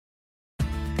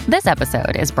This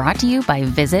episode is brought to you by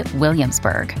Visit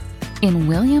Williamsburg. In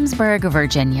Williamsburg,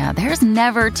 Virginia, there's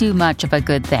never too much of a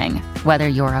good thing. Whether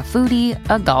you're a foodie,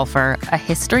 a golfer, a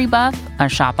history buff, a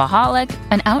shopaholic,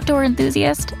 an outdoor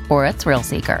enthusiast, or a thrill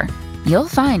seeker, you'll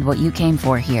find what you came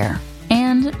for here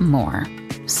and more.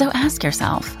 So ask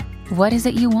yourself, what is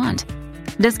it you want?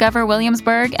 Discover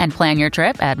Williamsburg and plan your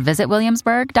trip at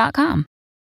visitwilliamsburg.com.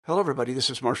 Hello, everybody.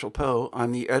 This is Marshall Poe.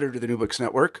 I'm the editor of the New Books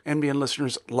Network. NBN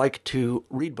listeners like to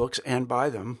read books and buy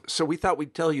them. So we thought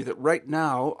we'd tell you that right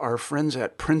now, our friends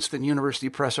at Princeton University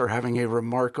Press are having a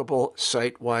remarkable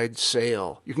site-wide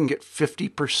sale. You can get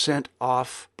 50%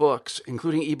 off books,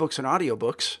 including ebooks and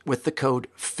audiobooks, with the code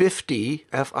 50,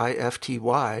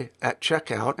 F-I-F-T-Y, at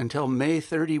checkout until May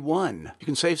 31. You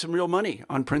can save some real money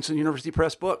on Princeton University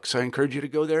Press books. I encourage you to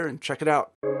go there and check it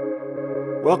out.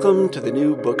 Welcome to the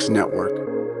New Books Network.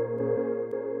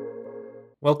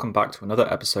 Welcome back to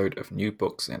another episode of New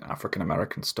Books in African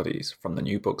American Studies from the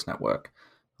New Books Network.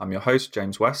 I'm your host,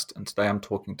 James West, and today I'm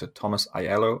talking to Thomas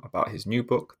Aiello about his new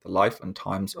book, The Life and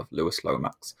Times of Lewis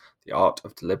Lomax, The Art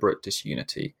of Deliberate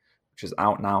Disunity, which is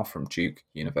out now from Duke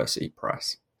University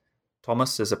Press.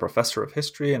 Thomas is a professor of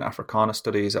history and Africana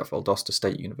studies at Valdosta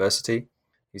State University.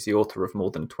 He's the author of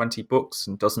more than 20 books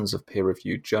and dozens of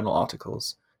peer-reviewed journal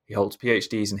articles. He holds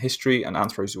PhDs in history and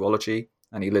anthrozoology,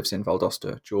 and he lives in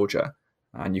Valdosta, Georgia.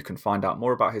 And you can find out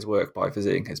more about his work by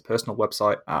visiting his personal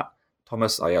website at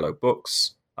Thomas Aiello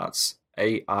Books. That's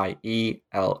AIELLO.com.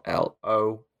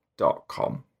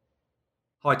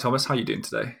 Hi, Thomas. How are you doing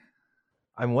today?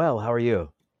 I'm well. How are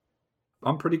you?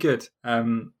 I'm pretty good.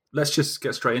 Let's just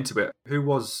get straight into it. Who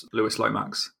was Lewis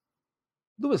Lomax?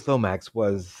 Lewis Lomax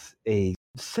was a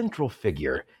central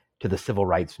figure to the civil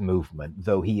rights movement,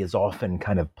 though he is often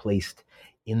kind of placed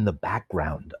in the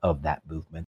background of that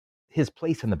movement. His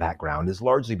place in the background is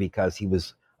largely because he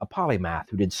was a polymath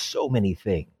who did so many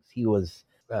things. He was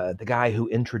the guy who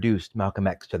introduced Malcolm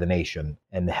X to the nation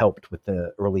and helped with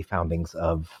the early foundings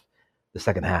of the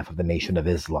second half of the Nation of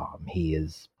Islam. He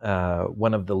is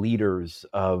one of the leaders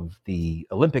of the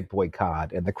Olympic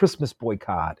boycott and the Christmas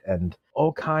boycott and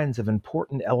all kinds of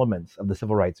important elements of the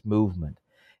civil rights movement.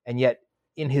 And yet,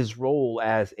 in his role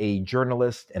as a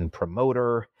journalist and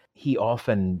promoter, he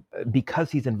often,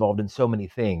 because he's involved in so many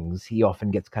things, he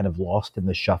often gets kind of lost in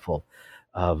the shuffle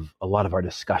of a lot of our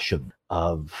discussion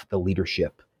of the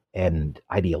leadership and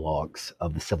ideologues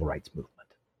of the civil rights movement.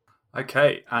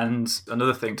 Okay, and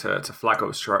another thing to flag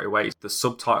up straight away, the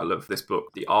subtitle of this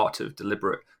book, The Art of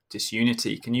Deliberate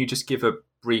Disunity. Can you just give a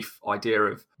brief idea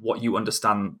of what you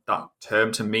understand that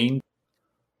term to mean?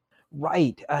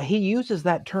 Right. He uses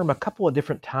that term a couple of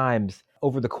different times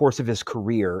over the course of his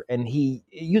career, and he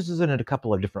uses it in a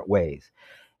couple of different ways.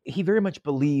 He very much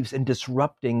believes in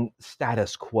disrupting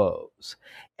status quos,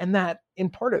 and that in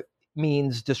part it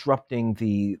means disrupting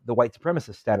the white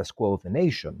supremacist status quo of the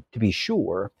nation, to be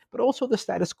sure, but also the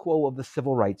status quo of the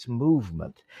civil rights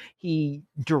movement. He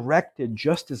directed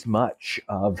just as much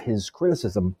of his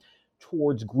criticism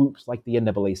towards groups like the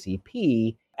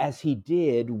NAACP as he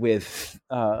did with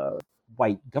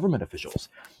white government officials.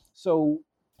 So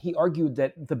he argued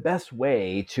that the best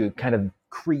way to kind of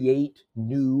create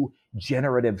new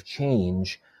generative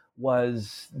change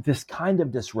was this kind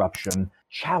of disruption,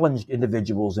 challenged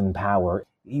individuals in power.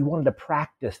 He wanted to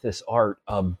practice this art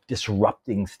of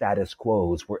disrupting status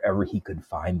quos wherever he could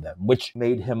find them, which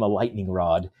made him a lightning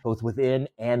rod, both within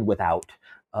and without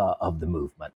of the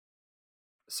movement.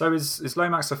 So is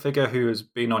Lomax a figure who has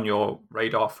been on your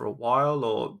radar for a while,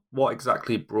 or what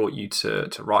exactly brought you to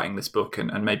writing this book?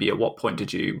 And maybe at what point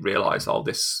did you realize,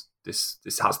 this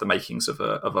has the makings of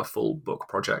a full book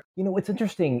project? It's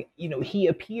interesting. He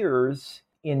appears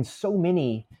in so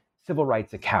many civil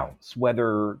rights accounts,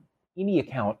 whether any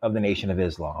account of the Nation of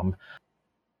Islam,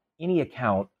 any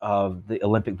account of the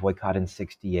Olympic boycott in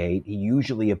 '68. He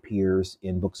usually appears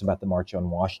in books about the March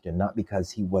on Washington, not because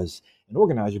he was an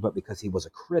organizer, but because he was a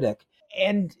critic.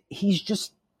 And he's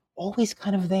just always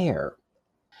kind of there.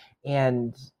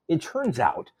 And it turns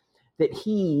out that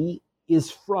he is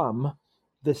from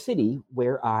the city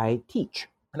where I teach.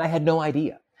 And I had no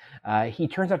idea. He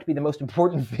turns out to be the most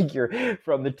important figure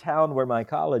from the town where my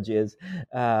college is.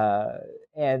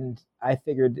 And I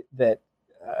figured that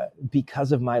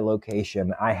because of my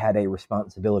location, I had a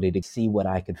responsibility to see what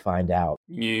I could find out.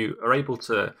 You are able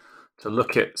to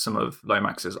look at some of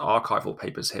Lomax's archival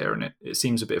papers here, and it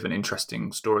seems a bit of an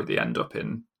interesting story. They end up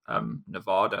in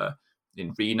Nevada,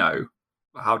 in Reno.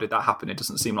 How did that happen? It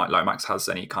doesn't seem like Lomax has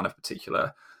any kind of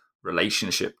particular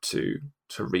relationship to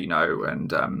Reno,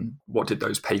 and what did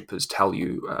those papers tell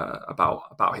you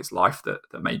about his life that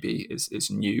maybe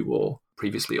is new or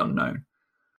previously unknown?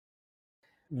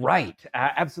 Right,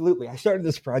 absolutely. I started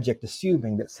this project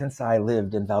assuming that since I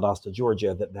lived in Valdosta,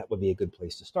 Georgia, that would be a good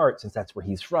place to start since that's where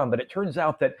he's from. But it turns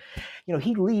out that,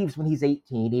 he leaves when he's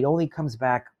 18. He only comes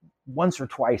back once or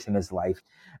twice in his life.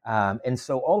 And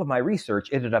so all of my research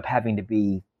ended up having to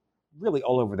be really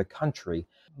all over the country.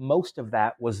 Most of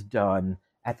that was done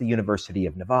at the University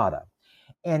of Nevada.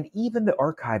 And even the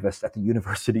archivists at the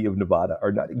University of Nevada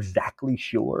are not exactly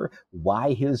sure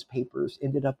why his papers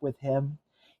ended up with him.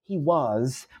 He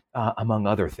was, among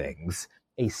other things,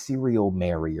 a serial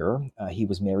marrier. He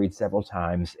was married several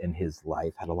times in his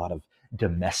life, had a lot of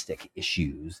domestic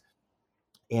issues.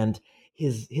 And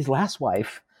his last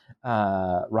wife,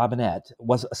 Robinette,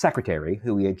 was a secretary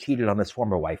who he had cheated on his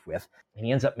former wife with. And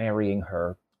he ends up marrying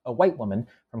her, a white woman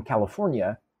from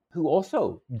California, who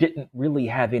also didn't really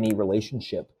have any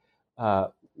relationship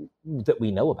that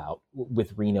we know about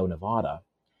with Reno, Nevada.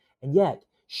 And yet,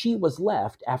 she was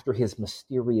left after his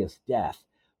mysterious death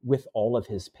with all of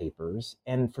his papers.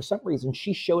 And for some reason,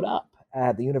 she showed up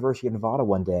at the University of Nevada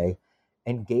one day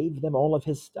and gave them all of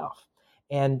his stuff.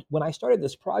 And when I started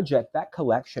this project, that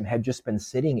collection had just been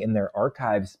sitting in their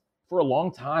archives for a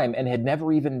long time and had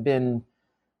never even been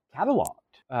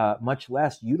cataloged, much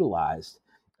less utilized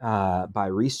by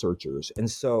researchers.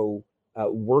 And so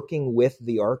working with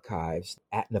the archives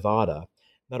at Nevada,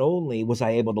 not only was I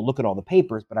able to look at all the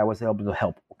papers, but I was able to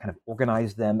help kind of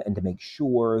organize them and to make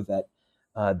sure that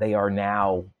they are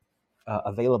now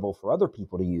available for other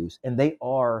people to use. And they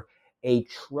are a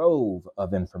trove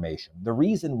of information. The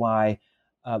reason why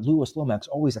Louis Lomax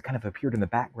always kind of appeared in the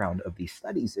background of these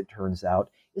studies, it turns out,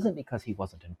 isn't because he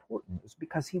wasn't important. It's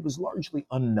because he was largely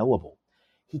unknowable.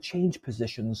 He changed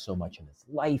positions so much in his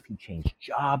life. He changed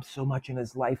jobs so much in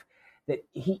his life that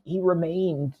he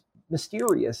remained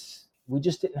mysterious. We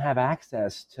just didn't have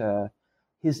access to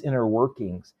his inner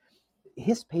workings.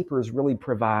 His papers really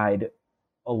provide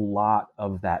a lot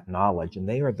of that knowledge, and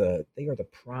they are the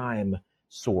prime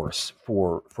source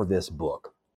for this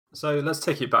book. So let's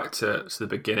take it back to the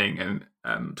beginning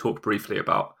and talk briefly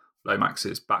about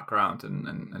Lomax's background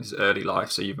and his early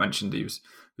life. So you've mentioned he was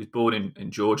born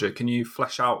in Georgia. Can you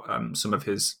flesh out some of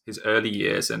his early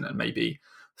years and maybe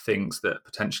things that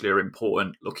potentially are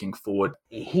important looking forward?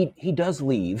 He does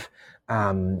leave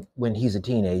when he's a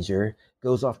teenager,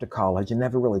 goes off to college and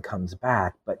never really comes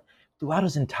back. But throughout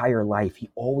his entire life, he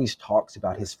always talks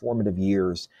about his formative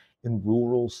years in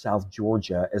rural South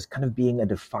Georgia as kind of being a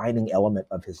defining element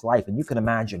of his life. And you can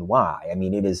imagine why. I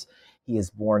mean, he is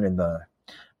born in the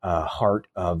heart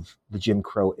of the Jim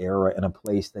Crow era in a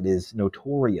place that is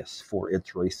notorious for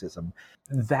its racism.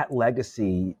 That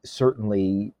legacy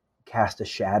certainly cast a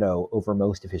shadow over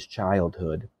most of his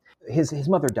childhood. His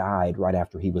mother died right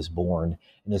after he was born,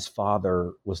 and his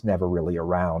father was never really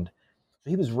around. So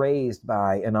he was raised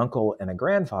by an uncle and a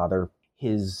grandfather.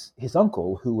 His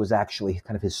uncle, who was actually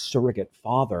kind of his surrogate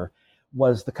father,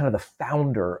 was the kind of the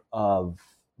founder of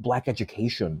Black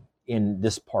education in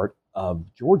this part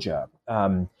of Georgia.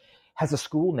 Has a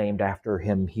school named after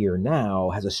him here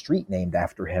now, has a street named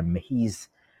after him. He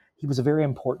was a very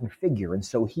important figure. And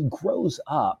so he grows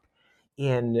up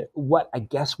in what I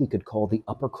guess we could call the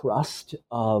upper crust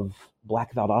of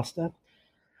Black Valdosta.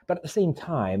 But at the same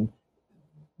time,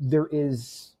 there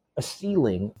is a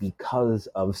ceiling because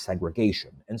of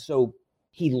segregation. And so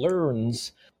he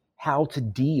learns how to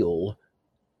deal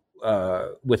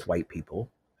with white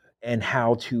people and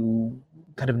how to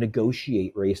kind of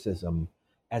negotiate racism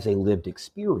as a lived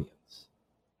experience.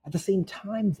 At the same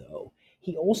time, though,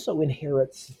 he also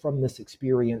inherits from this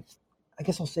experience, I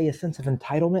guess I'll say, a sense of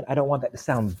entitlement. I don't want that to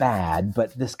sound bad,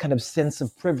 but this kind of sense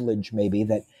of privilege, maybe,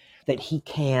 that he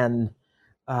can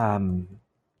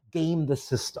game the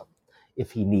system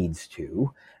if he needs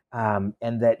to, and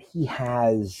that he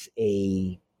has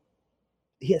a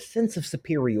sense of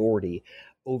superiority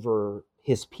over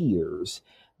his peers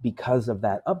because of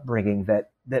that upbringing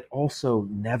that also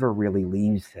never really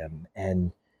leaves him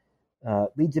and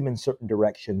leads him in certain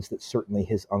directions that certainly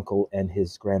his uncle and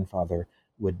his grandfather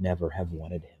would never have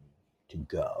wanted him to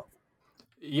go.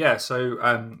 Yeah, so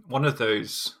one of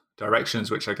those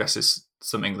directions, which I guess is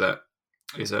something that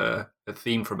is a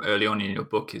theme from early on in your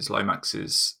book, is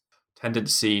Lomax's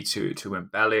tendency to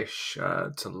embellish,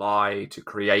 to lie, to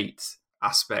create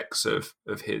aspects of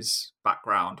his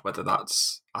background, whether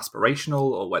that's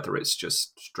aspirational or whether it's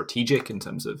just strategic in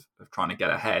terms of trying to get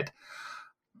ahead.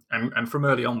 And from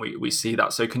early on, we see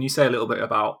that. So can you say a little bit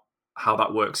about how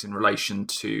that works in relation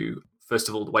to, first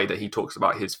of all, the way that he talks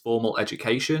about his formal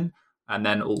education, and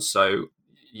then also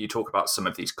you talk about some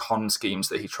of these con schemes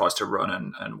that he tries to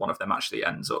run, and one of them actually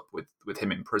ends up with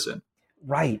him in prison?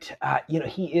 Right.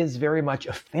 He is very much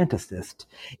a fantasist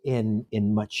in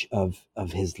much of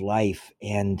his life,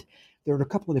 and there are a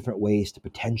couple of different ways to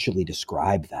potentially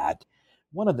describe that.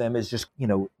 One of them is just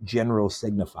general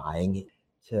signifying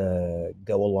to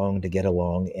go along to get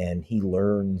along, and he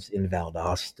learns in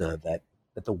Valdosta that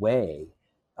the way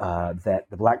that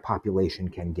the black population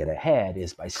can get ahead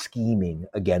is by scheming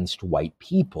against white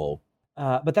people.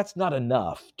 But that's not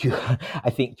enough to,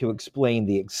 I think, to explain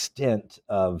the extent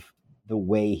of the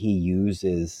way he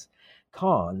uses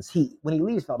cons. When he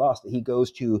leaves Valdosta, he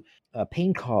goes to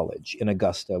Payne College in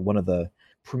Augusta, one of the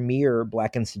premier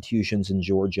black institutions in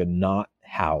Georgia not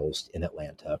housed in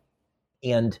Atlanta,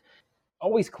 and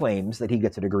always claims that he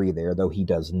gets a degree there, though he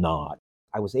does not.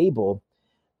 I was able,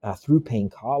 through Payne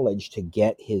College, to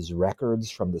get his records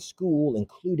from the school,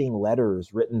 including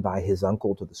letters written by his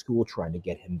uncle to the school trying to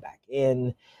get him back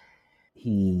in.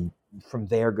 He, from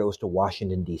there, goes to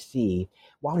Washington, D.C.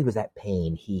 While he was at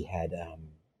Payne, he had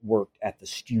worked at the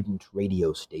student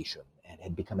radio station and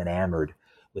had become enamored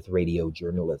with radio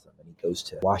journalism. And he goes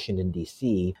to Washington,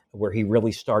 D.C., where he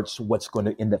really starts what's going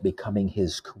to end up becoming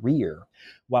his career.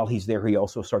 While he's there, he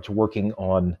also starts working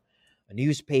on a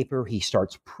newspaper. He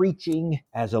starts preaching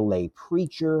as a lay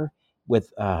preacher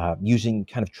with using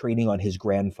kind of training on his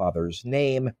grandfather's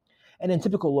name. And in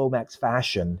typical Lomax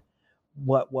fashion,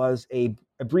 what was a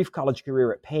brief college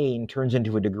career at Payne turns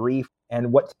into a degree,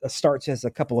 and what starts as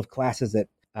a couple of classes at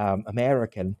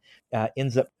American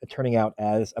ends up turning out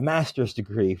as a master's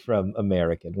degree from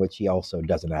American, which he also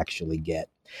doesn't actually get.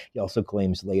 He also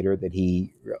claims later that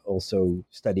he also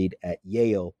studied at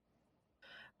Yale.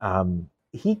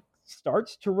 He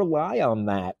starts to rely on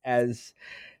that as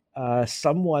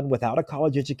someone without a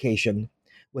college education,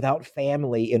 without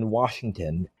family in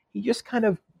Washington. He just kind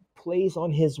of plays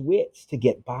on his wits to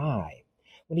get by.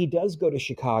 When he does go to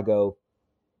Chicago,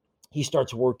 he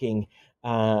starts working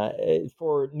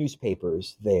for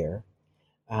newspapers there,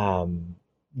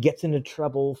 gets into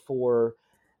trouble for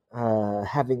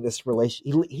having this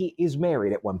relation. He is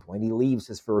married at one point. He leaves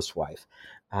his first wife,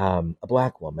 a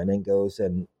black woman, and goes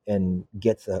and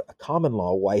gets a common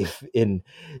law wife in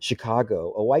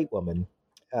Chicago, a white woman,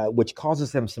 which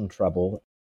causes him some trouble.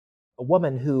 A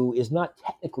woman who is not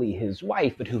technically his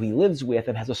wife, but who he lives with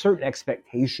and has a certain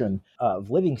expectation of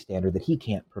living standard that he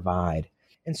can't provide.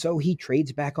 And so he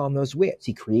trades back on those wits.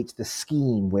 He creates this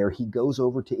scheme where he goes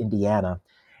over to Indiana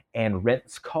and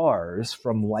rents cars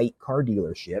from white car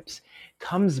dealerships,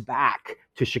 comes back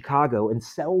to Chicago and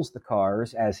sells the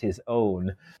cars as his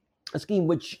own, a scheme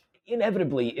which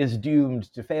inevitably is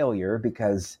doomed to failure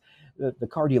because the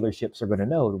car dealerships are going to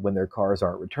know when their cars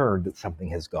aren't returned that something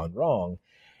has gone wrong.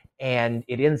 And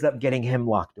it ends up getting him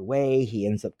locked away. He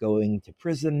ends up going to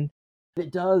prison.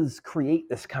 It does create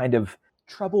this kind of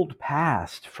troubled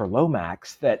past for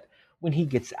Lomax that when he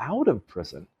gets out of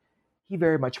prison, he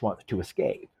very much wants to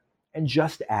escape. And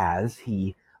just as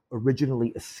he originally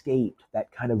escaped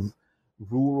that kind of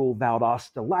rural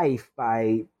Valdosta life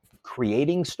by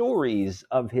creating stories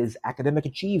of his academic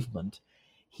achievement,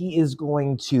 he is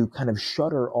going to kind of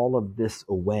shutter all of this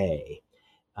away,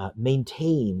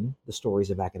 maintain the stories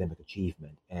of academic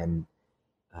achievement, and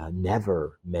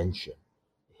never mention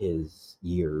his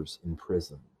years in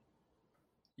prison.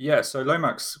 Yeah, so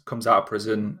Lomax comes out of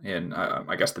prison in,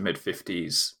 I guess, the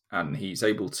mid-50s, and he's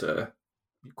able to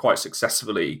quite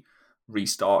successfully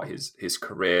restart his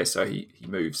career. So he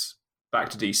moves back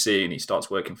to DC and he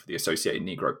starts working for the Associated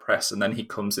Negro Press, and then he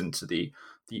comes into the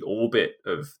orbit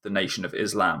of the Nation of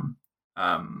Islam.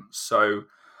 So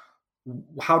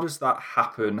how does that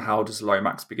happen? How does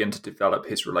Lomax begin to develop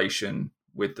his relation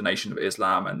with the Nation of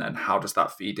Islam, and then how does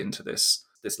that feed into this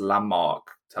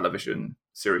landmark television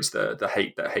series, the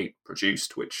Hate That Hate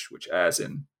produced, which airs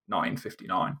in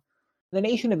 1959? The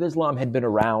Nation of Islam had been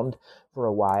around for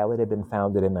a while. It had been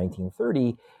founded in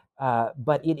 1930,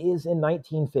 but it is in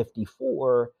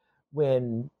 1954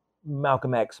 when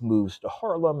Malcolm X moves to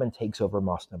Harlem and takes over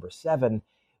Mosque Number 7,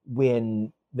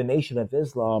 when the Nation of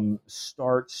Islam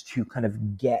starts to kind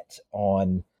of get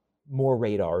on more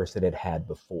radars than it had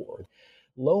before.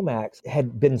 Lomax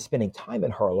had been spending time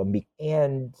in Harlem,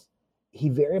 and he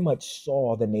very much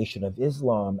saw the Nation of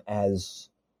Islam as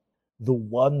the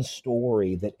one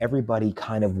story that everybody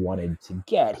kind of wanted to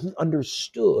get. He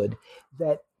understood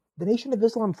that the Nation of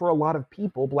Islam, for a lot of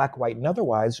people, black, white, and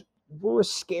otherwise, were a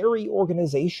scary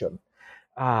organization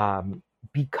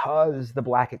because the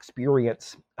black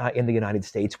experience in the United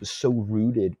States was so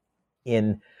rooted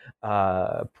in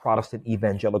Protestant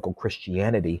evangelical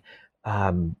Christianity.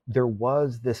 There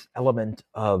was this element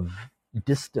of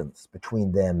distance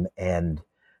between them and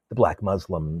the black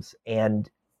Muslims. And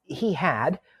he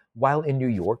had while in New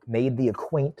York, made the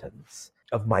acquaintance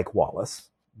of Mike Wallace,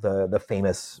 the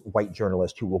famous white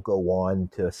journalist who will go on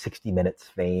to 60 Minutes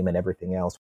fame and everything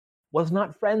else, was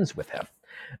not friends with him,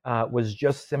 was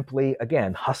just simply,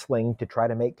 again, hustling to try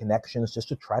to make connections, just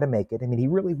to try to make it. I mean, he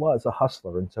really was a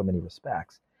hustler in so many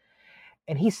respects.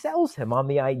 And he sells him on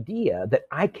the idea that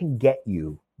I can get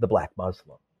you the Black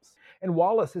Muslims. And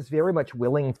Wallace is very much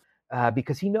willing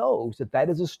because he knows that that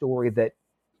is a story that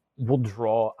will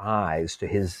draw eyes to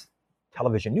his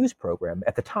television news program.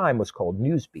 At the time was called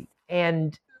Newsbeat.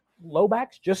 And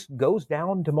Lomax just goes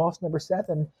down to Moss Number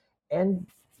 7 and,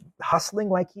 hustling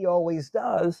like he always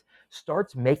does,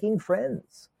 starts making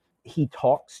friends. He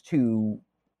talks to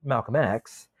Malcolm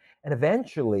X, and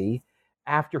eventually,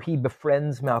 after he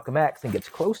befriends Malcolm X and gets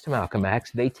close to Malcolm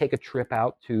X, they take a trip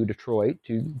out to Detroit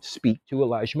to speak to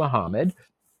Elijah Muhammad,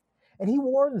 and he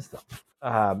warns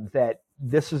them that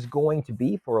this is going to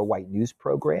be for a white news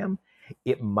program.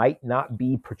 It might not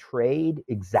be portrayed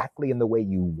exactly in the way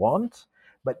you want,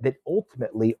 but that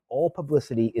ultimately all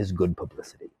publicity is good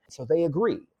publicity. So they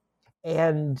agree.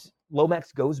 And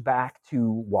Lomax goes back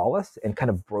to Wallace and kind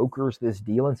of brokers this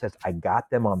deal and says, I got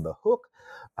them on the hook.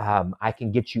 I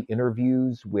can get you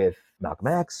interviews with Malcolm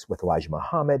X, with Elijah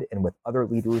Muhammad, and with other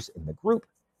leaders in the group.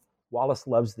 Wallace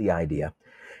loves the idea.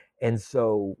 And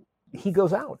so he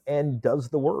goes out and does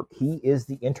the work. He is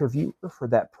the interviewer for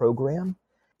that program.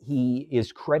 He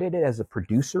is credited as a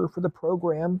producer for the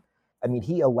program. I mean,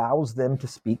 he allows them to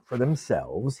speak for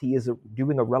themselves. He is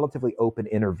doing a relatively open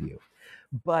interview.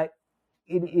 But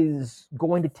it is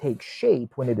going to take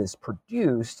shape when it is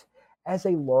produced as a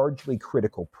largely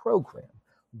critical program.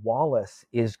 Wallace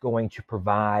is going to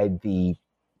provide the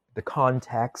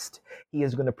context. He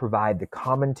is going to provide the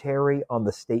commentary on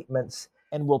the statements,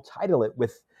 and we'll title it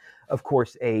with, of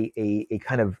course, a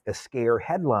kind of a scare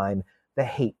headline, The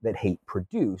Hate That Hate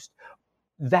Produced.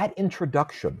 That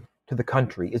introduction to the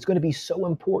country is going to be so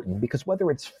important because whether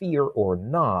it's fear or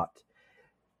not,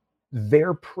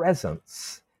 their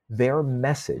presence, their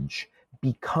message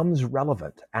becomes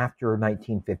relevant after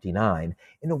 1959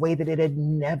 in a way that it had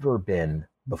never been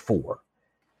before.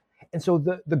 And so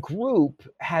the group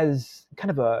has kind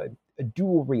of a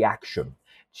dual reaction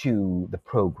to the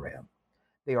program.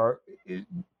 They are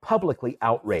publicly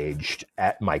outraged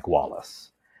at Mike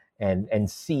Wallace and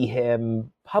see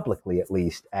him publicly, at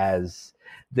least, as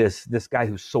this guy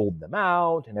who sold them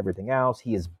out and everything else.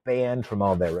 He is banned from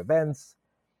all their events.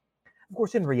 Of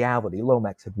course, in reality,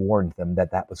 Lomax had warned them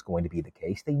that that was going to be the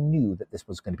case. They knew that this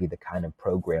was going to be the kind of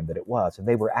program that it was, and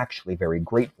they were actually very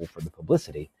grateful for the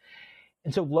publicity.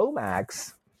 And so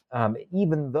Lomax,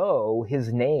 even though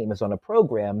his name is on a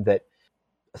program that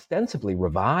ostensibly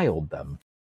reviled them,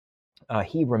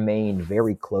 he remained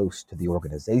very close to the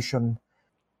organization.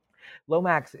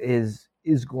 Lomax is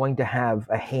going to have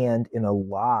a hand in a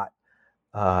lot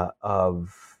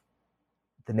of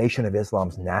the Nation of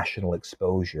Islam's national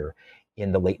exposure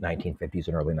in the late 1950s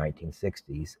and early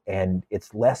 1960s. And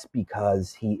it's less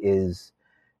because he is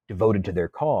devoted to their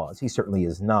cause. He certainly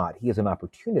is not. He is an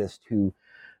opportunist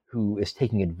who is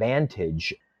taking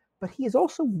advantage, but he is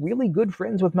also really good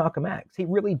friends with Malcolm X. He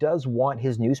really does want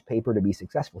his newspaper to be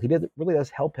successful. He really does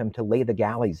help him to lay the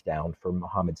galleys down for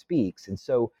Muhammad Speaks. And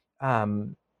so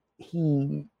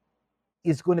he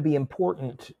is going to be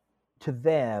important to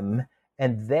them,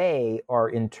 and they are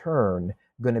in turn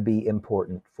going to be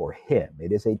important for him.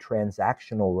 It is a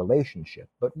transactional relationship,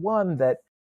 but one that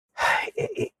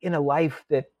in a life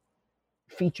that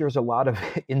features a lot of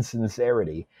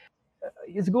insincerity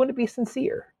is going to be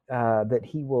sincere, that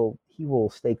he will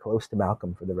stay close to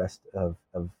Malcolm for the rest of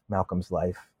Malcolm's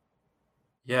life.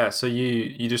 Yeah, so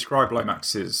you describe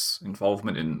Lomax's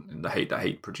involvement in the Hate That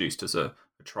Hate Produced as a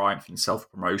triumph in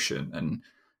self-promotion, and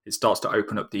it starts to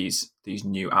open up these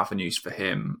new avenues for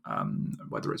him,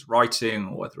 whether it's writing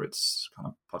or whether it's kind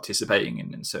of participating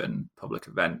in certain public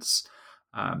events.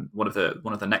 One of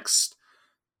the next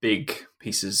big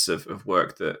pieces of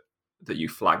work that you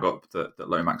flag up that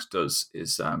Lomax does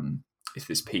is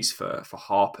this piece for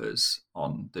Harper's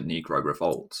on the Negro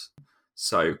Revolt.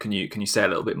 So can you say a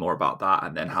little bit more about that,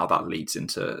 and then how that leads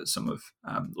into some of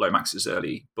Lomax's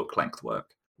early book length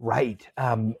work? Right.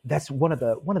 That's one of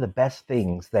the best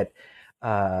things that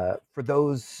for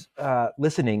those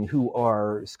listening who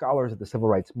are scholars of the civil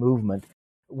rights movement,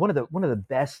 one of the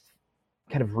best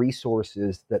kind of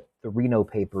resources that the Reno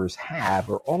papers have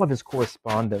are all of his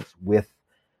correspondence with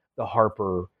the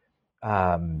Harper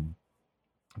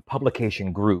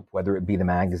publication group, whether it be the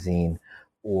magazine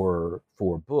or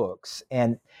for books.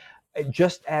 And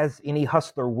just as any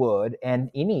hustler would, and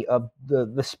any of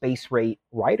the space rate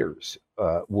writers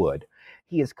would,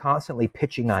 he is constantly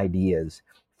pitching ideas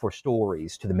for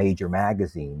stories to the major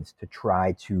magazines to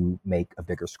try to make a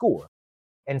bigger score.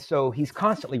 And so he's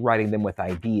constantly writing them with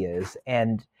ideas.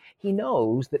 And he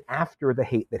knows that after The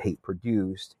Hate That Hate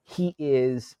produced, he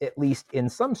is, at least in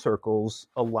some circles,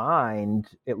 aligned,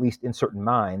 at least in certain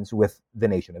minds, with the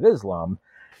Nation of Islam.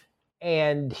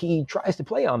 And he tries to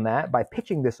play on that by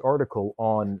pitching this article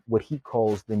on what he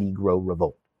calls the Negro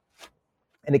Revolt,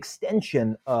 an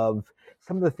extension of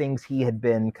some of the things he had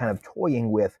been kind of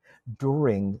toying with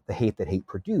during The Hate That Hate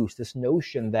produced, this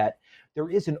notion that there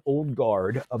is an old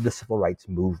guard of the civil rights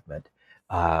movement,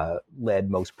 led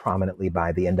most prominently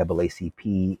by the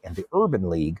NAACP and the Urban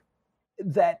League,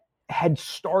 that had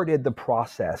started the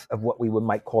process of what we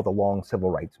might call the long civil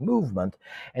rights movement,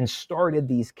 and started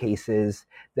these cases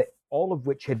that all of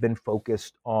which had been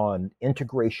focused on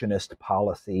integrationist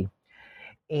policy,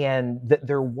 and that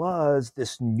there was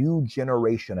this new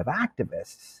generation of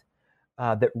activists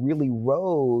that really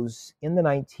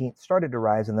started to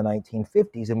rise in the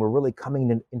 1950s, and were really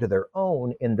coming into their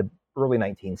own in the early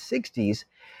 1960s,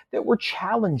 that were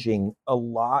challenging a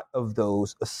lot of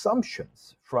those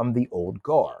assumptions from the old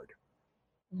guard,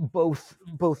 both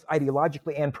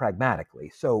ideologically and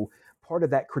pragmatically. So part of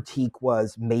that critique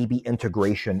was maybe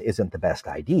integration isn't the best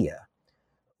idea.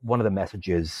 One of the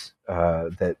messages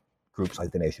that groups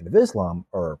like the Nation of Islam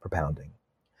are propounding.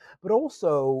 But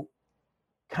also,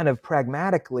 kind of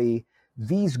pragmatically,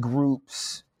 these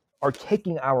groups are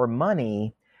taking our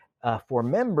money for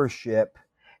membership,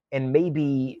 and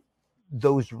maybe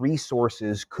those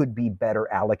resources could be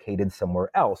better allocated somewhere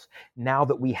else. Now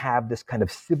that we have this kind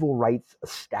of civil rights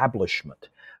establishment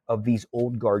of these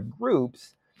old guard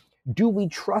groups, do we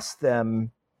trust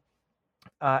them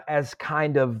as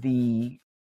kind of the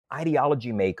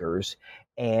ideology makers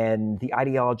and the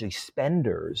ideology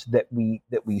spenders that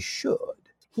we should?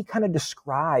 He kind of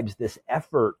describes this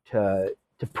effort to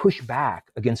push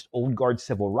back against old guard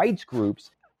civil rights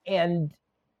groups, and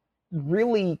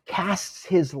really casts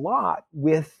his lot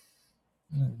with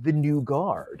the new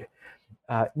guard,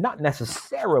 not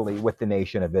necessarily with the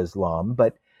Nation of Islam,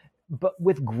 but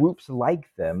with groups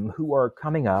like them who are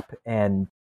coming up and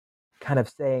kind of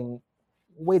saying,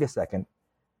 wait a second,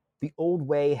 the old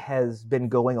way has been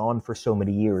going on for so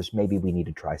many years, maybe we need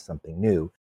to try something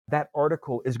new. That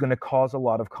article is going to cause a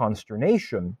lot of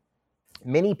consternation.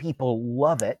 Many people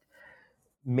love it.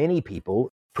 Many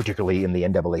people, particularly in the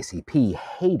NAACP,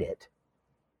 hate it.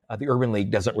 The Urban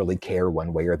League doesn't really care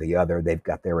one way or the other. They've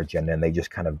got their agenda and they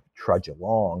just kind of trudge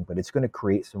along, but it's going to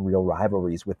create some real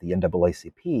rivalries with the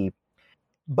NAACP.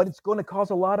 But it's going to cause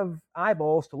a lot of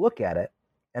eyeballs to look at it.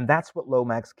 And that's what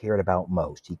Lomax cared about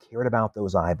most. He cared about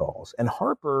those eyeballs. And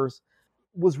Harper's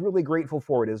was really grateful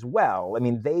for it as well. I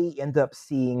mean, they end up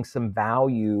seeing some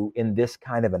value in this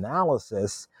kind of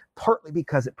analysis, partly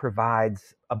because it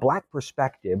provides a Black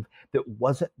perspective that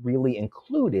wasn't really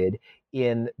included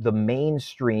in the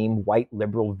mainstream white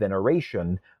liberal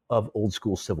veneration of old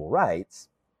school civil rights.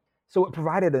 So it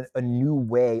provided a new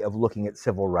way of looking at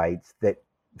civil rights that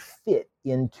fit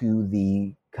into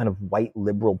the kind of white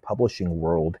liberal publishing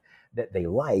world that they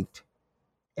liked,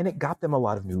 and it got them a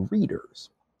lot of new readers.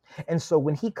 And so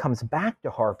when he comes back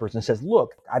to Harper's and says,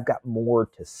 look, I've got more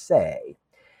to say,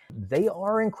 they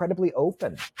are incredibly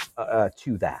open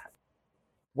to that.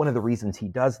 One of the reasons he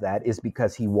does that is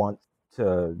because he wants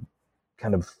to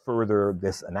kind of further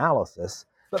this analysis,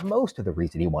 but most of the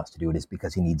reason he wants to do it is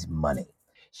because he needs money.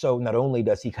 So not only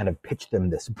does he kind of pitch them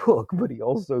this book, but he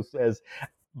also says,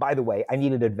 by the way, I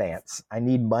need an advance. I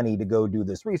need money to go do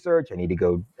this research. I need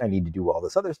to do all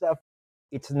this other stuff.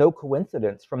 It's no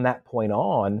coincidence from that point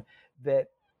on that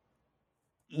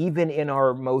even in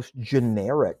our most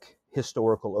generic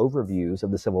historical overviews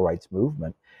of the civil rights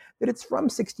movement, that it's from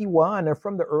 61 or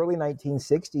from the early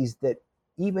 1960s that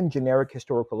even generic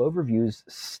historical overviews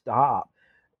stop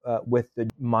with the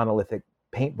monolithic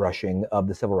paintbrushing of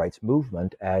the civil rights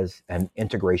movement as an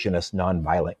integrationist,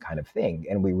 nonviolent kind of thing.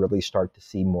 And we really start to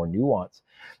see more nuance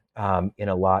in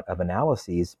a lot of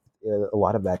analyses. A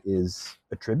lot of that is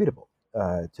attributable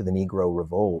to the Negro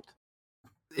Revolt.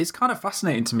 It's kind of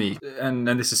fascinating to me, and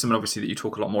this is something obviously that you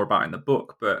talk a lot more about in the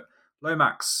book, but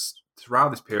Lomax throughout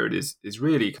this period is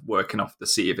really working off the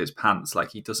seat of his pants.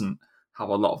 Like, he doesn't have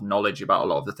a lot of knowledge about a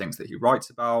lot of the things that he writes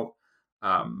about.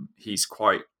 He's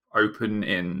quite open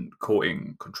in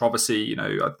courting controversy. You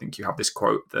know, I think you have this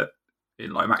quote that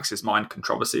in Lomax's mind,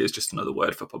 controversy is just another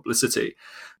word for publicity.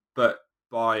 But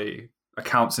by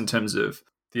accounts in terms of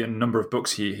the number of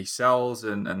books he sells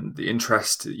and the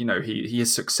interest, you know, he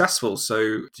is successful.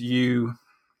 So do you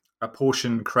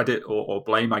apportion credit or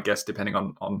blame, I guess, depending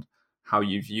on how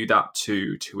you view that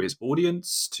to his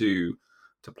audience, to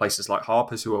to places like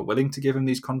Harper's who are willing to give him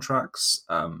these contracts?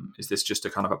 Is this just a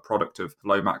kind of a product of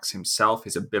Lomax himself,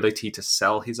 his ability to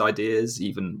sell his ideas,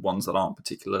 even ones that aren't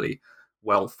particularly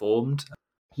well formed?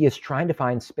 He is trying to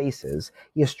find spaces.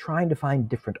 He is trying to find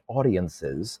different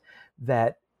audiences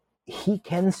that he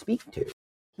can speak to.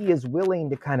 He is willing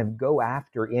to kind of go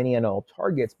after any and all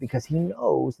targets because he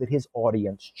knows that his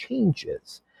audience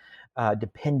changes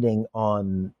depending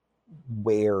on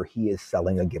where he is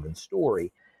selling a given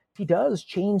story. He does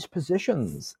change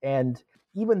positions, and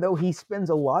even though he spends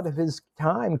a lot of his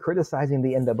time criticizing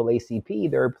the NAACP,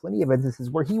 there are plenty of instances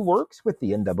where he works with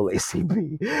the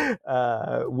NAACP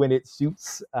when it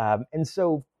suits. And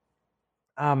so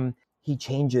he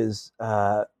changes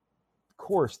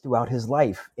course throughout his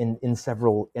life in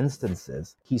several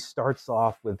instances. He starts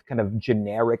off with kind of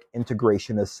generic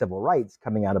integration of civil rights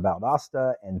coming out of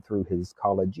Valdosta and through his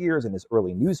college years and his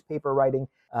early newspaper writing.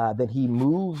 Then he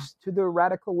moves to the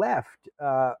radical left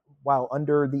while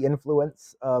under the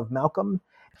influence of Malcolm.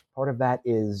 Part of that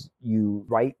is you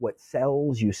write what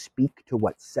sells, you speak to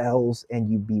what sells,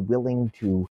 and you be willing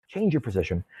to change your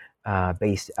position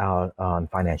based on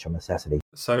financial necessity.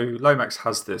 So Lomax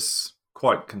has this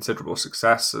quite considerable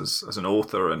success as an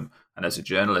author and as a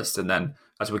journalist. And then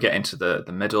as we get into the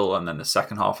middle and then the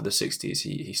second half of the 60s,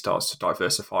 he starts to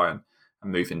diversify and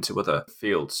move into other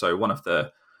fields. So one of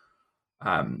the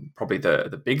probably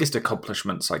the biggest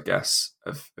accomplishments, I guess,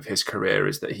 of his career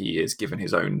is that he is given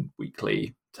his own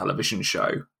weekly television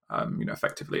show,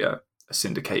 effectively a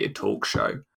syndicated talk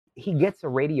show. He gets a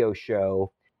radio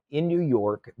show in New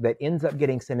York that ends up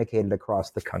getting syndicated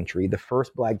across the country, the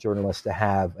first Black journalist to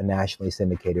have a nationally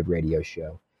syndicated radio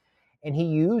show. And he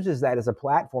uses that as a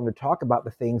platform to talk about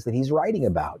the things that he's writing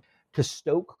about, to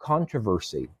stoke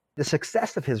controversy. The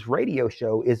success of his radio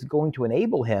show is going to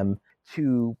enable him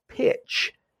to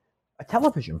pitch a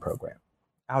television program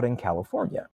out in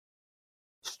California,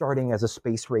 starting as a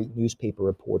space rate newspaper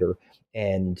reporter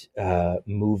and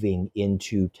moving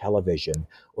into television,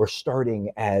 or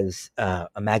starting as a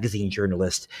magazine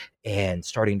journalist and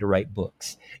starting to write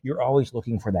books. You're always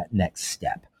looking for that next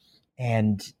step.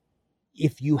 And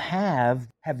if you have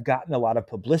gotten a lot of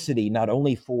publicity, not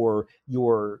only for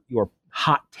your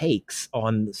hot takes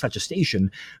on such a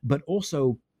station, but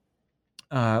also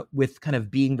with kind of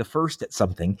being the first at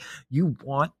something, you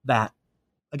want that.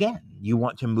 Again, you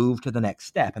want to move to the next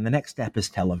step, and the next step is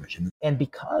television. And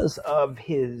because of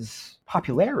his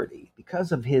popularity,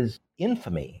 because of his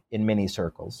infamy in many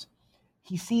circles,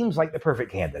 he seems like the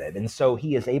perfect candidate. And so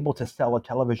he is able to sell a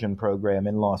television program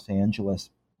in Los Angeles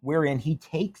wherein he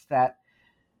takes that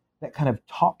kind of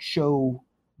talk show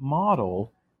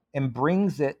model and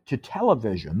brings it to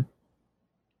television,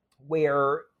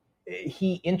 where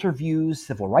he interviews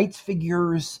civil rights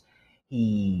figures.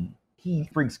 He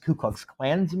brings Ku Klux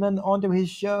Klansmen onto his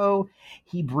show.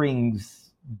 He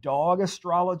brings dog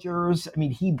astrologers. I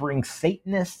mean, he brings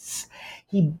Satanists.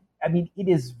 It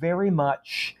is very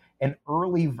much an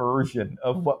early version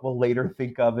of what we'll later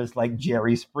think of as like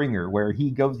Jerry Springer, where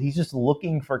he's just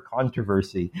looking for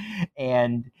controversy.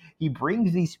 And he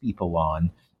brings these people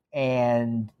on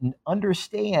and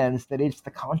understands that it's the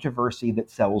controversy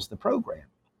that sells the program.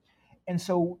 And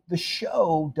so the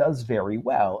show does very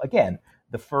well. Again,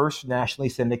 the first nationally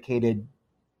syndicated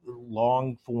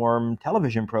long-form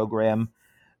television program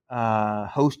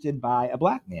hosted by a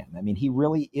Black man. I mean, he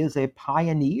really is a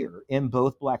pioneer in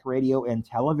both Black radio and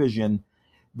television.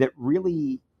 That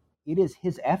really, it is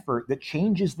his effort that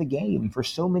changes the game for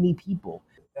so many people.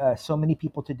 So many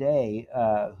people today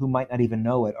who might not even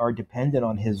know it are dependent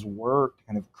on his work to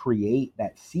kind of create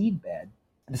that seedbed.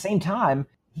 At the same time,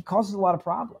 he causes a lot of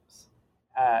problems.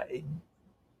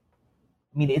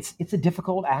 It's a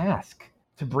difficult ask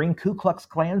to bring Ku Klux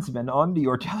Klansmen onto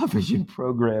your television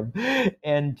program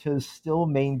and to still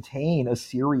maintain a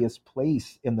serious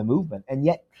place in the movement. And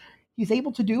yet he's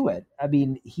able to do it. I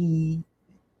mean,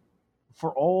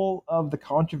 for all of the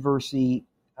controversy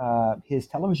his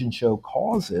television show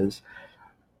causes,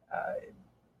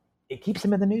 it keeps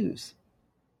him in the news.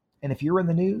 And if you're in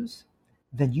the news,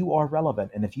 then you are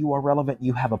relevant. And if you are relevant,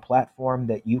 you have a platform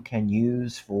that you can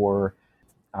use for,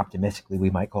 optimistically, we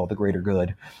might call the greater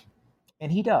good.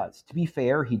 And he does. To be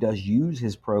fair, he does use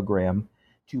his program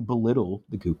to belittle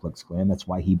the Ku Klux Klan. That's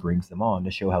why he brings them on,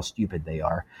 to show how stupid they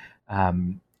are.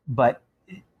 But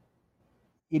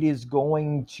it is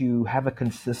going to have a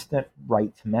consistent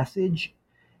right message,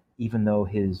 even though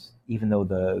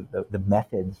the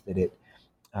methods that it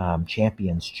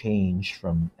champions change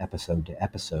from episode to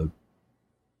episode.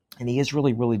 And he is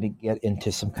really, really to get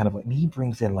into some kind of he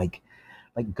brings in like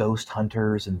like ghost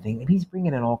hunters and things. And he's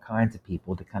bringing in all kinds of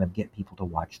people to kind of get people to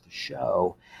watch the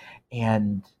show.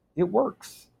 And it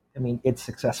works. I mean, it's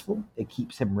successful. It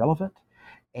keeps him relevant.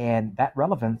 And that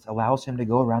relevance allows him to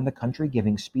go around the country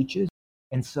giving speeches.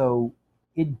 And so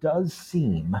it does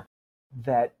seem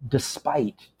that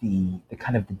despite the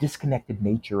kind of the disconnected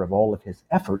nature of all of his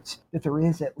efforts, that there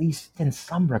is, at least in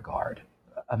some regard,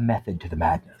 a method to the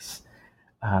madness,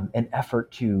 an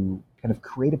effort to kind of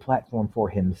create a platform for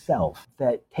himself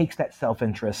that takes that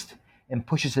self-interest and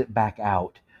pushes it back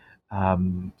out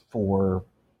for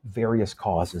various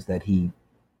causes that he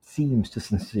seems to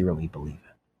sincerely believe in.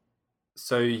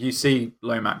 So you see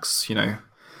Lomax,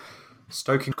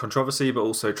 stoking controversy, but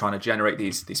also trying to generate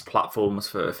these platforms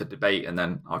for debate, and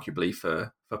then arguably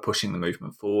for pushing the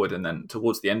movement forward. And then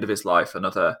towards the end of his life,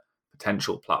 another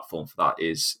potential platform for that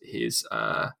is his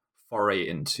foray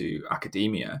into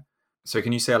academia. So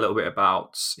can you say a little bit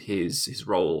about his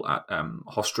role at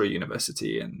Hofstra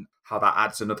University and how that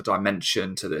adds another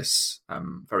dimension to this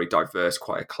very diverse,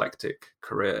 quite eclectic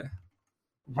career?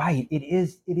 Right. It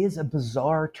is a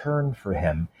bizarre turn for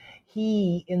him.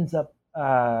 He ends up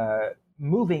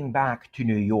moving back to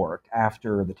New York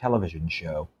after the television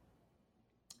show,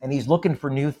 and he's looking for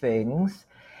new things.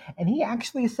 And he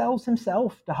actually sells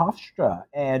himself to Hofstra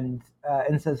and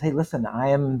says, "Hey, listen, I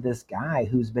am this guy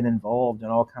who's been involved in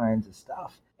all kinds of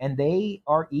stuff," and they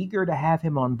are eager to have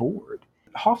him on board.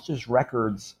 Hofstra's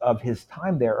records of his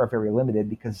time there are very limited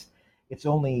because it's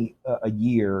only a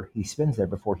year he spends there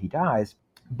before he dies.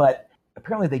 But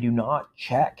apparently they do not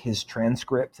check his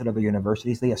transcripts at other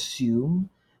universities. They assume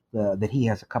that he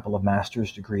has a couple of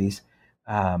master's degrees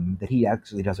that he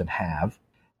actually doesn't have.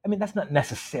 I mean, that's not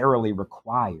necessarily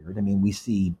required. I mean, we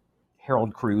see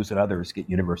Harold Crews and others get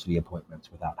university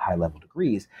appointments without high-level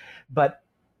degrees. But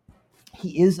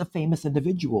he is a famous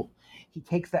individual. He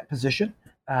takes that position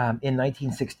in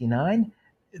 1969.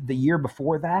 The year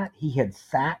before that, he had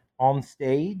sat on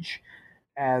stage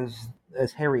as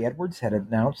Harry Edwards had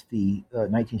announced the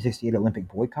 1968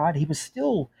 Olympic boycott. He was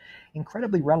still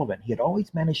incredibly relevant. He had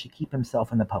always managed to keep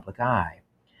himself in the public eye.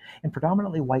 And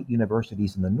predominantly white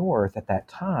universities in the North at that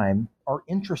time are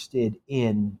interested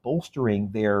in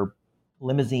bolstering their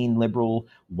limousine liberal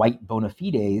white bona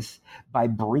fides by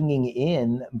bringing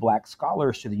in Black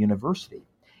scholars to the university.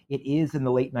 It is in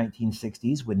the late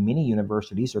 1960s when many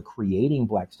universities are creating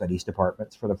Black studies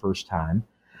departments for the first time.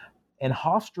 And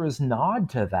Hofstra's nod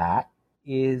to that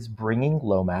is bringing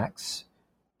Lomax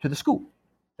to the school.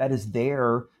 That is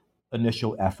their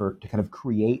initial effort to kind of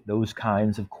create those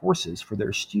kinds of courses for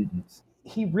their students.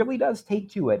 He really does take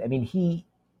to it. I mean, he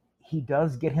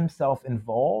does get himself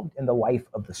involved in the life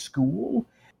of the school.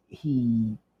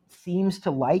 He seems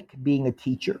to like being a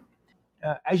teacher,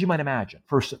 as you might imagine,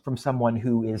 from someone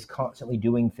who is constantly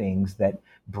doing things that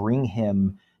bring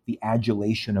him the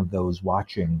adulation of those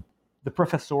watching. The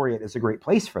professoriate is a great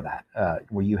place for that,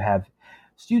 where you have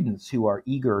students who are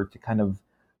eager to kind of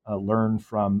learn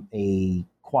from a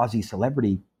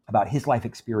quasi-celebrity about his life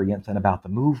experience and about the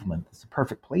movement. It's a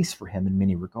perfect place for him in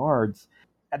many regards.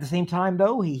 At the same time,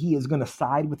 though, he is going to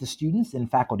side with the students in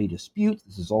faculty disputes.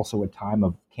 This is also a time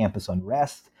of campus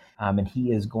unrest, and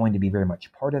he is going to be very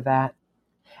much part of that.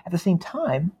 At the same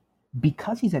time,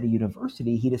 because he's at a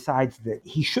university, he decides that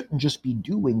he shouldn't just be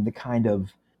doing the kind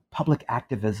of public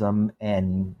activism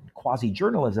and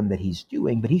quasi-journalism that he's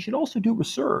doing, but he should also do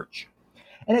research.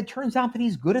 And it turns out that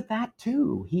he's good at that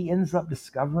too. He ends up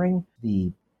discovering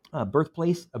the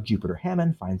birthplace of Jupiter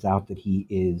Hammond, finds out that he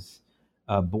is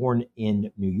born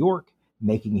in New York,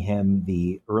 making him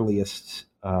the earliest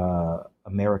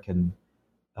American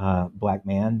Black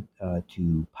man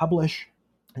to publish.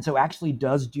 And so actually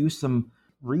does do some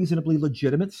reasonably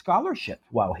legitimate scholarship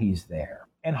while he's there.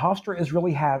 And Hofstra is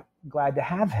really glad to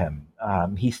have him.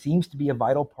 He seems to be a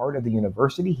vital part of the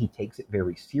university. He takes it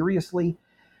very seriously.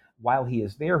 While he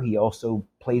is there, he also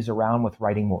plays around with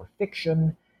writing more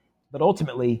fiction. But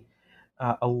ultimately,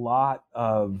 a lot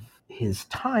of his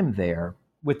time there,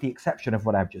 with the exception of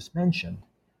what I've just mentioned,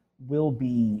 will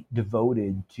be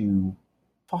devoted to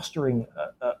fostering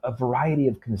a variety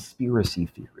of conspiracy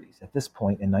theories. At this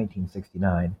point in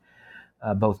 1969,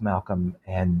 both Malcolm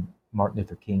and Martin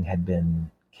Luther King had been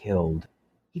killed.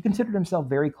 He considered himself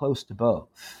very close to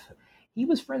both. He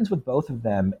was friends with both of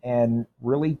them and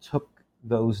really took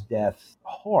those deaths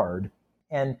hard.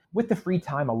 And with the free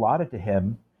time allotted to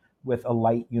him with a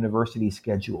light university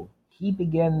schedule, he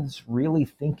begins really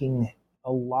thinking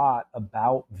a lot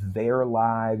about their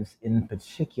lives in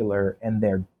particular and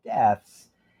their deaths,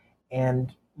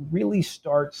 and really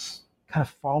starts kind of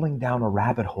falling down a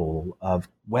rabbit hole of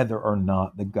whether or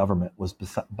not the government was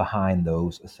behind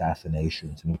those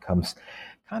assassinations, and becomes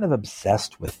kind of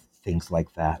obsessed with things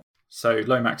like that. So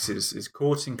Lomax is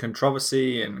caught in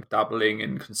controversy and dabbling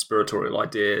in conspiratorial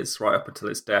ideas right up until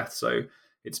his death. So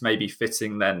it's maybe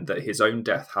fitting then that his own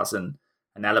death has an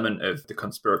element of the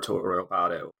conspiratorial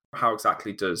about it. How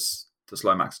exactly does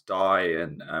Lomax die,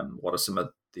 and what are some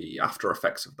of the after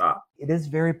effects of that? It is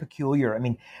very peculiar. I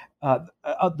mean,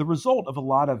 the result of a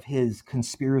lot of his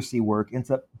conspiracy work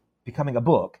ends up becoming a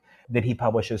book that he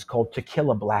publishes called To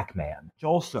Kill a Black Man, which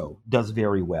also does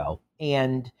very well.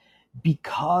 And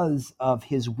because of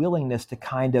his willingness to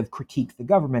kind of critique the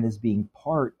government as being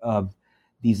part of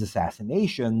these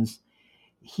assassinations,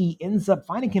 he ends up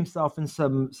finding himself in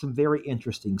some very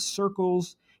interesting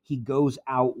circles. He goes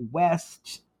out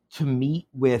west to meet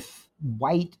with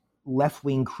white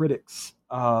left-wing critics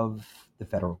of the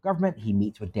federal government. He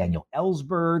meets with Daniel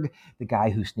Ellsberg, the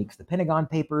guy who sneaks the Pentagon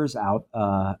Papers out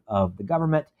of the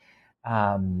government.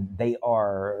 They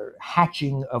are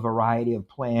hatching a variety of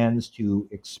plans to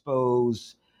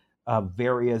expose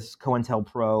various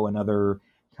COINTELPRO and other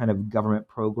kind of government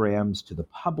programs to the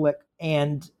public.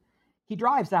 And he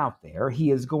drives out there. He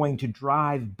is going to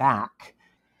drive back,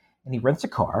 and he rents a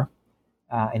car.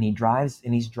 And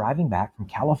he's driving back from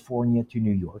California to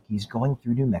New York. He's going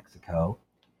through New Mexico,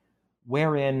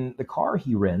 wherein the car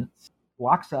he rents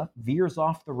locks up, veers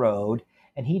off the road,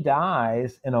 and he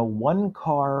dies in a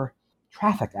one-car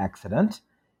traffic accident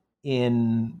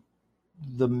in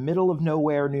the middle of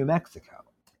nowhere, New Mexico.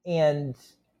 And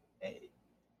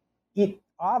it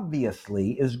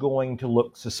obviously is going to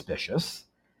look suspicious,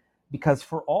 because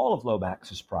for all of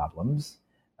Lomax's problems,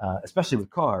 especially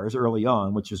with cars early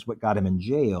on, which is what got him in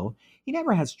jail, he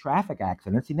never has traffic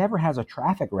accidents. He never has a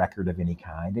traffic record of any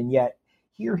kind. And yet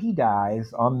here he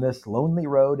dies on this lonely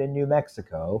road in New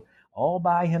Mexico all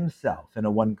by himself in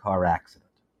a one-car accident.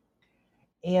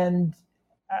 And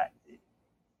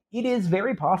it is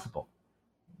very possible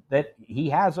that he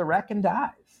has a wreck and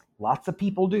dies. Lots of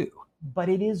people do. But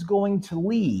it is going to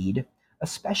lead,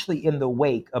 especially in the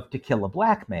wake of To Kill a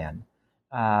Black Man,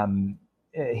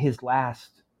 his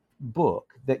last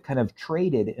book that kind of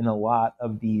traded in a lot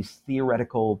of these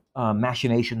theoretical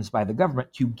machinations by the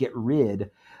government to get rid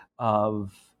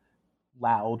of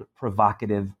loud,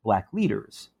 provocative Black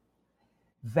leaders,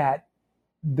 that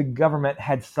the government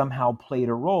had somehow played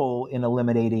a role in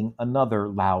eliminating another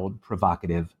loud,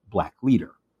 provocative Black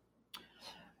leader.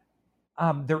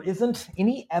 There isn't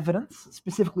any evidence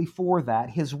specifically for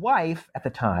that. His wife at the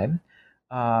time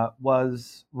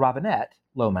was Robinette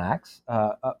Lomax,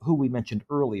 who we mentioned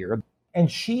earlier, and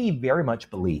she very much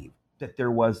believed that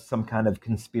there was some kind of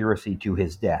conspiracy to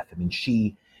his death. I mean,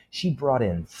 she brought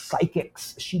in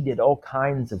psychics. She did all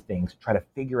kinds of things to try to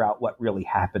figure out what really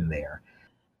happened there.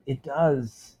 It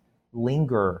does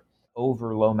linger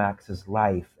over Lomax's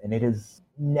life, and it has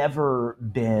never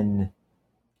been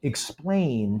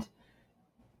explained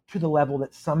to the level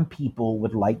that some people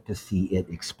would like to see it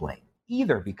explained,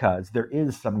 either because there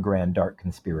is some grand dark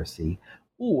conspiracy,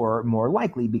 or more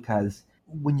likely because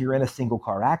when you're in a single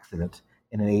car accident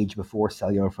in an age before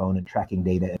cellular phone and tracking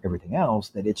data and everything else,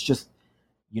 that it's just,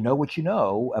 you know what you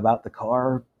know about the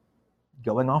car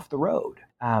going off the road.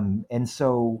 And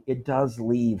so it does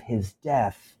leave his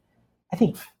death, I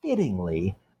think,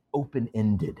 fittingly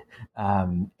open-ended.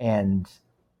 And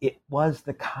it was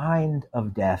the kind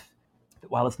of death that,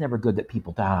 while it's never good that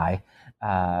people die,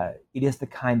 it is the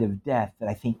kind of death that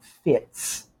I think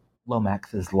fits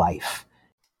Lomax's life.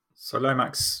 So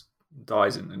Lomax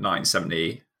dies in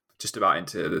 1970, just about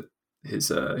into his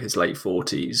late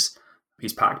 40s.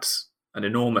 He's packed an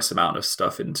enormous amount of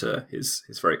stuff into his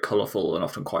very colourful and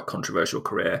often quite controversial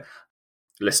career.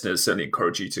 Listeners, certainly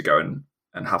encourage you to go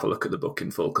and have a look at the book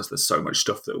in full, because there's so much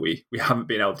stuff that we haven't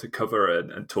been able to cover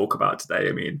and talk about today.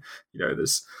 I mean, you know,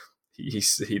 there's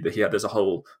a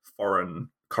whole foreign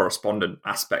correspondent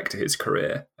aspect to his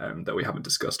career that we haven't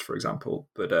discussed, for example.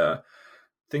 But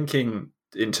thinking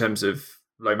in terms of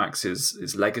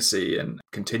Lomax's legacy and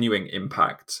continuing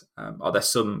impact, are there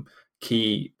some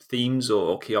key themes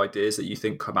or key ideas that you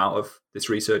think come out of this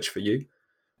research for you?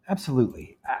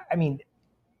 Absolutely. I mean,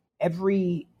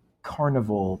 every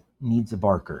carnival needs a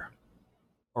barker,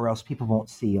 or else people won't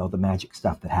see all the magic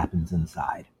stuff that happens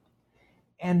inside.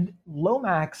 And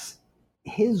Lomax,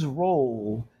 his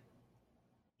role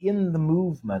in the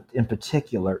movement in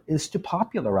particular is to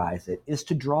popularize it, is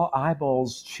to draw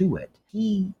eyeballs to it.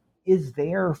 He is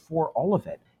there for all of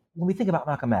it. When we think about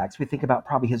Malcolm X, we think about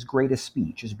probably his greatest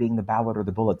speech as being the Ballad or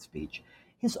the Bullet speech.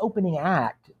 His opening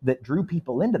act that drew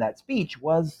people into that speech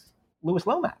was Louis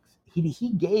Lomax. He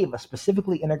gave a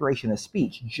specifically integrationist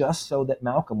speech just so that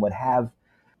Malcolm would have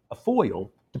a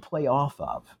foil to play off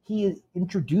of. He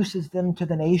introduces them to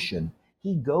the nation.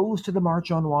 He goes to the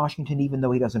March on Washington, even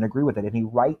though he doesn't agree with it, and he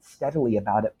writes steadily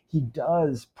about it. He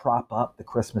does prop up the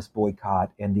Christmas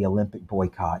boycott and the Olympic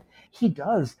boycott. He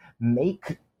does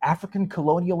make African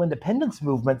colonial independence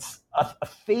movements a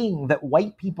thing that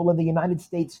white people in the United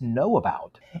States know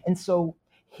about. And so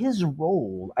his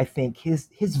role, I think, his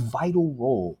vital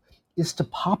role is to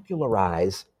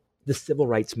popularize the civil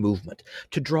rights movement,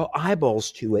 to draw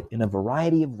eyeballs to it in a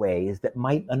variety of ways that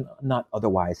might not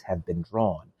otherwise have been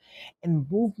drawn. And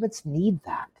movements need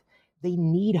that. They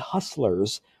need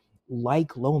hustlers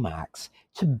like Lomax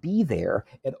to be there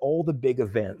at all the big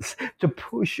events, to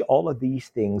push all of these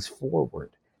things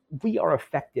forward. We are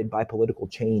affected by political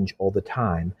change all the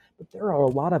time, but there are a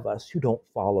lot of us who don't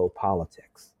follow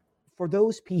politics. For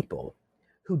those people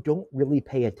who don't really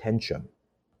pay attention,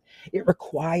 it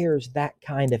requires that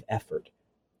kind of effort.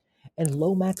 And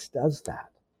Lomax does that.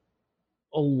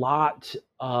 A lot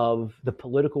of the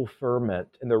political ferment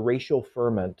and the racial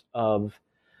ferment of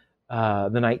the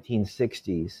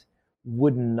 1960s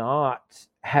would not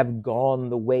have gone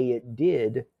the way it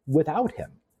did without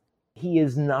him. He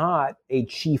is not a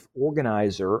chief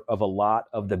organizer of a lot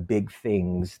of the big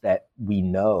things that we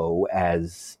know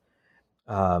as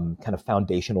kind of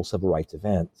foundational civil rights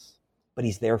events, but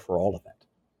he's there for all of it.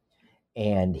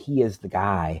 And he is the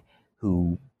guy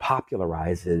who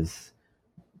popularizes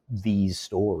these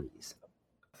stories.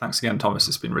 Thanks again, Thomas.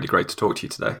 It's been really great to talk to you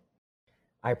today.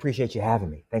 I appreciate you having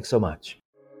me. Thanks so much.